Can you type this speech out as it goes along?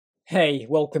Hey,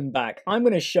 welcome back. I'm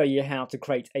going to show you how to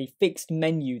create a fixed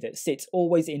menu that sits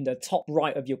always in the top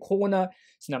right of your corner.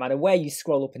 So no matter where you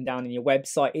scroll up and down in your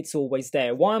website, it's always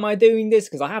there. Why am I doing this?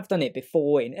 Because I have done it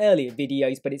before in earlier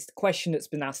videos, but it's the question that's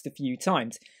been asked a few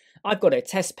times. I've got a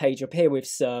test page up here with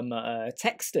some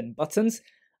text and buttons.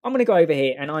 I'm going to go over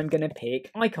here and I'm going to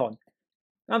pick icon.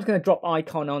 I'm just going to drop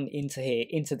icon on into here,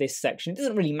 into this section. It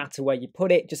doesn't really matter where you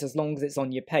put it, just as long as it's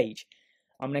on your page.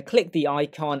 I'm going to click the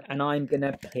icon and I'm going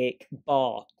to pick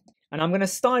bar. And I'm going to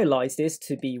stylize this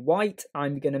to be white.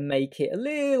 I'm going to make it a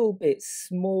little bit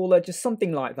smaller, just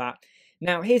something like that.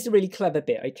 Now, here's a really clever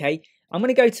bit, okay? I'm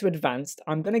going to go to advanced.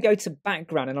 I'm going to go to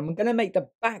background and I'm going to make the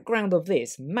background of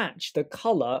this match the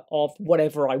color of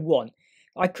whatever I want.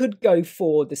 I could go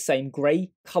for the same grey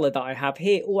color that I have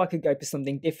here, or I could go for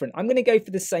something different. I'm going to go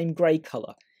for the same grey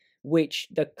color, which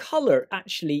the color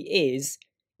actually is,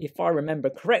 if I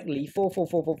remember correctly,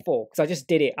 44444, because I just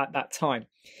did it at that time.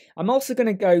 I'm also going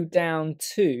to go down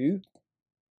to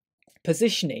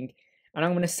positioning, and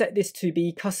I'm going to set this to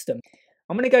be custom.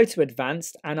 I'm going to go to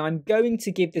advanced, and I'm going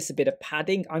to give this a bit of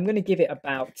padding. I'm going to give it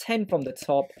about 10 from the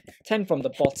top, 10 from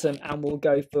the bottom, and we'll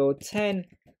go for 10,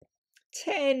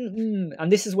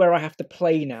 and this is where I have to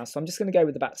play now. So I'm just going to go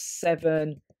with about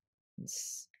 7.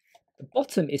 The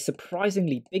bottom is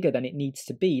surprisingly bigger than it needs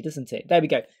to be, doesn't it? There we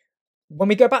go. When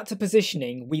we go back to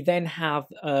positioning, we then have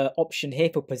an option here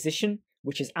for position,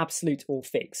 which is absolute or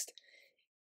fixed.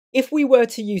 If we were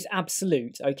to use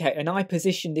absolute, okay, and I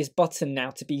position this button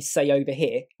now to be, say, over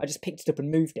here, I just picked it up and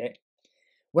moved it.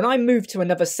 When I move to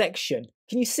another section,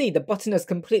 can you see the button has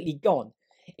completely gone?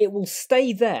 It will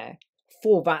stay there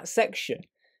for that section,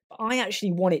 but I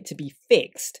actually want it to be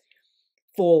fixed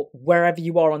for wherever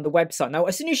you are on the website. Now,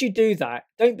 as soon as you do that,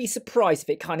 don't be surprised if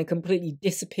it kind of completely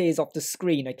disappears off the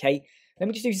screen, okay? Let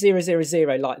me just do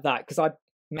 000 like that, because I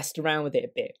messed around with it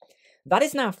a bit. That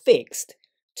is now fixed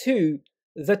to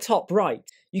the top right.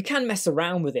 You can mess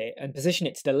around with it and position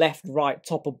it to the left, right,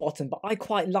 top or bottom, but I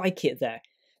quite like it there.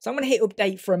 So I'm going to hit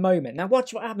update for a moment. Now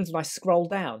watch what happens when I scroll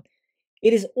down.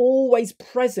 It is always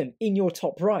present in your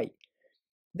top right.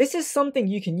 This is something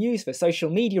you can use for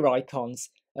social media icons,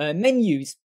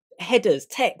 menus, headers,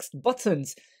 text,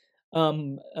 buttons,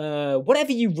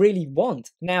 whatever you really want.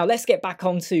 Now let's get back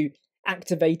onto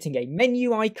activating a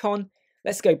menu icon.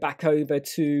 Let's go back over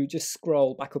to, just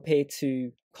scroll back up here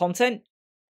to content.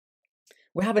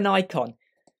 We have an icon.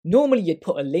 Normally you'd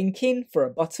put a link in for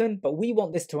a button, but we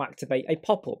want this to activate a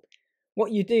pop-up.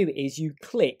 What you do is you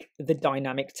click the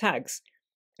dynamic tags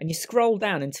and you scroll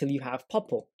down until you have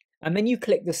pop-up. And then you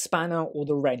click the spanner or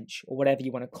the wrench or whatever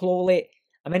you want to call it.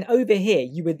 And then over here,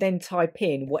 you would then type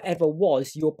in whatever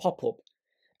was your pop-up.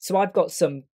 So I've got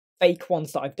some fake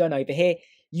ones that I've done over here.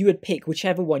 You would pick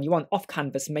whichever one you want. Off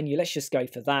canvas menu, let's just go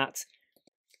for that.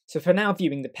 So for now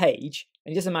viewing the page,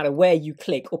 and it doesn't matter where you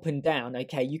click up and down,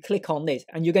 okay, you click on this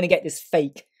and you're going to get this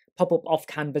fake pop-up off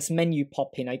canvas menu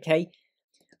pop in, okay?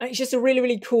 And it's just a really,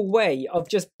 really cool way of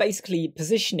just basically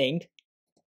positioning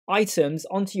items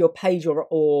onto your page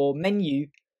or menu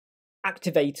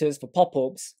activators for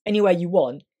pop-ups anywhere you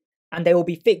want, and they will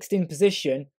be fixed in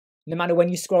position no matter when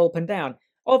you scroll up and down.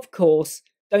 Of course,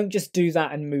 don't just do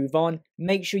that and move on.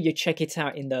 Make sure you check it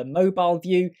out in the mobile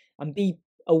view and be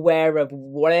aware of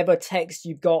whatever text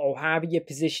you've got or however you're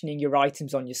positioning your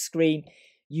items on your screen.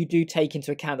 You do take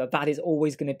into account that that is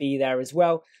always going to be there as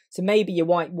well. So maybe you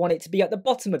might want it to be at the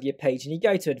bottom of your page, and you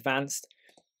go to advanced,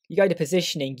 you go to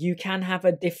positioning, you can have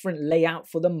a different layout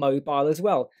for the mobile as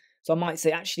well. So I might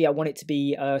say, actually, I want it to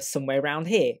be somewhere around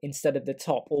here instead of the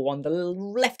top or on the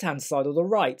left-hand side or the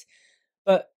right.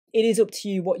 But it is up to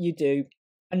you what you do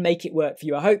and make it work for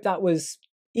you. I hope that was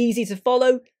easy to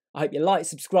follow. I hope you like,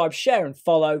 subscribe, share and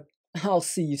follow. I'll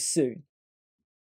see you soon.